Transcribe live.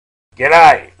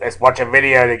G'day, let's watch a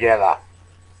video together.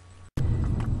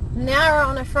 Nowra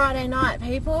on a Friday night,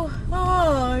 people.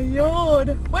 Oh,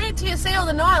 yawn. Wait till you see all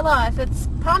the nightlife. It's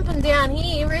pumping down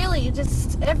here, really.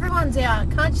 Just everyone's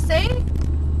out. Can't you see?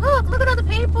 Look at all the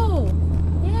people.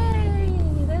 Yay,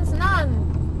 there's none.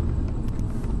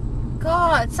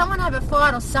 God, someone have a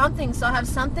fight or something so I have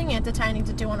something entertaining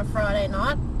to do on a Friday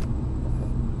night.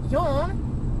 Yawn.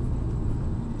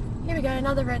 Here we go,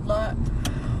 another red light.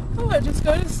 Oh, I just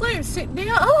go to sleep, sit down.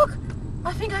 Oh, look!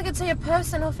 I think I can see a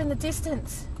person off in the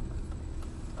distance.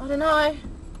 I don't know.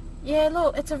 Yeah,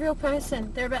 look, it's a real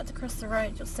person. They're about to cross the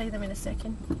road. You'll see them in a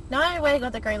second. No, we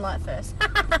got the green light first.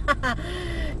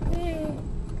 Yeah.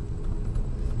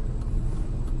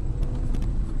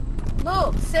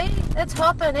 Look, see? It's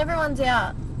hopping. Everyone's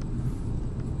out.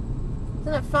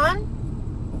 Isn't it fun?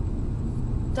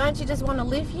 Don't you just want to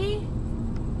live here?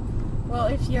 Well,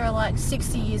 if you're like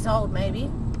 60 years old,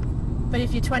 maybe. But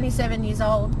if you're 27 years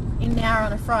old in Nowra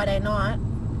on a Friday night,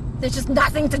 there's just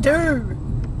nothing to do.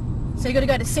 So you got to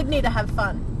go to Sydney to have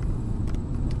fun.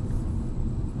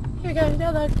 Here we go,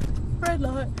 another red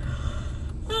light.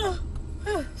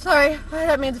 Sorry, I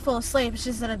don't mean to fall asleep. It's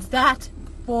just that it's that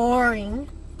boring.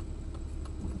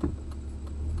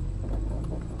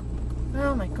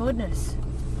 Oh my goodness.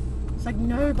 It's like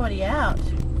nobody out.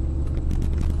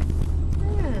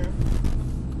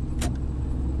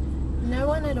 No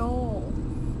one at all.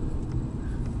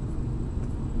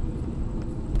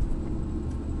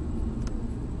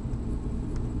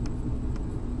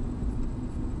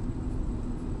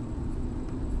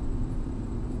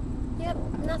 Yep,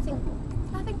 nothing.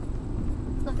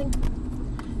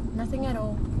 Nothing at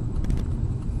all.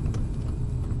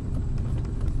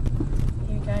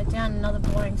 Here we go, down another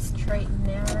boring street in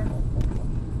Nowra.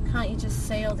 Can't you just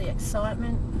see all the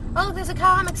excitement? Oh, look, there's a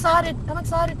car. I'm excited.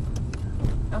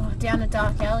 Oh, down a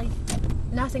dark alley.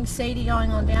 Nothing seedy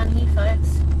going on down here,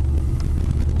 folks.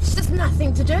 It's just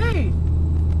nothing to do.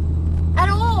 At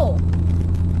all.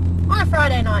 On a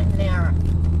Friday night in Nowra.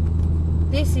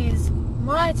 This is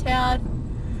my town.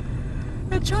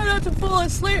 And try not to fall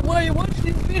asleep while you watch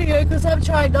this video, because I'm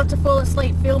trying not to fall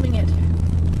asleep filming it.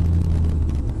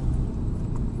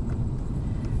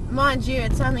 Mind you,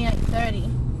 it's only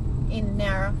 8:30 in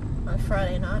Nowra on a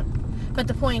Friday night. But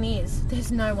the point is,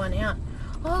 there's no one out.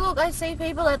 Oh look, I see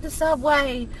people at the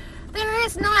subway. There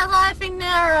is nightlife in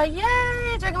Nowra. Yay! Do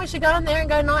you reckon we should go in there and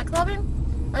go night clubbing?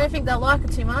 I don't think they'll like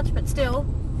it too much, but still.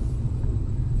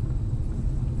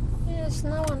 Yeah, there's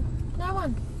no one. No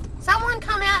one. Someone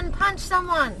come out and punch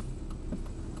someone.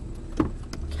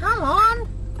 Come on.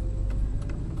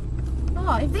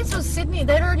 Oh, if this was Sydney,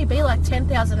 there'd already be like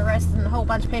 10,000 arrests and a whole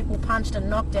bunch of people punched and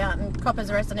knocked out and coppers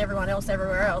arresting everyone else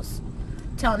everywhere else,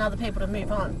 telling other people to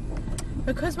move on.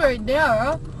 Because we're in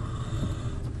Nowra,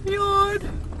 yawn.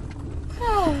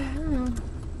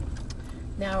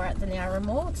 Now we're at the Nowra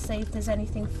Mall to see if there's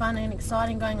anything fun and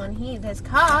exciting going on here. There's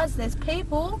cars, there's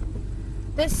people,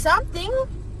 there's something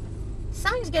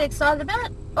to get excited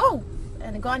about. Oh,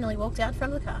 and a guy nearly walked out in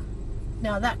front of the car.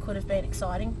 Now that could have been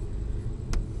exciting.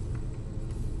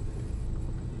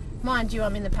 Mind you,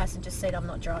 I'm in the passenger seat, I'm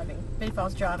not driving. But if I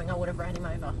was driving, I would have ran him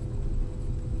over.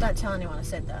 Don't tell anyone I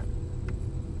said that.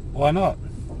 Why not?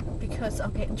 Because I'll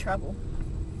get in trouble.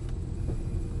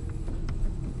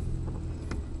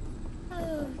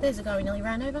 Oh, there's a guy we nearly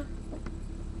ran over.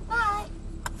 Bye!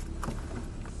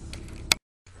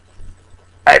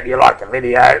 Hope you liked the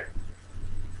video.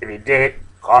 If you did,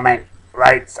 comment,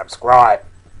 rate, subscribe.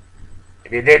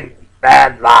 If you didn't,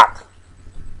 bad luck.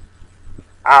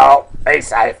 Oh, be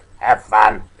safe, have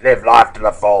fun, live life to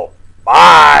the full.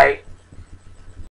 Bye!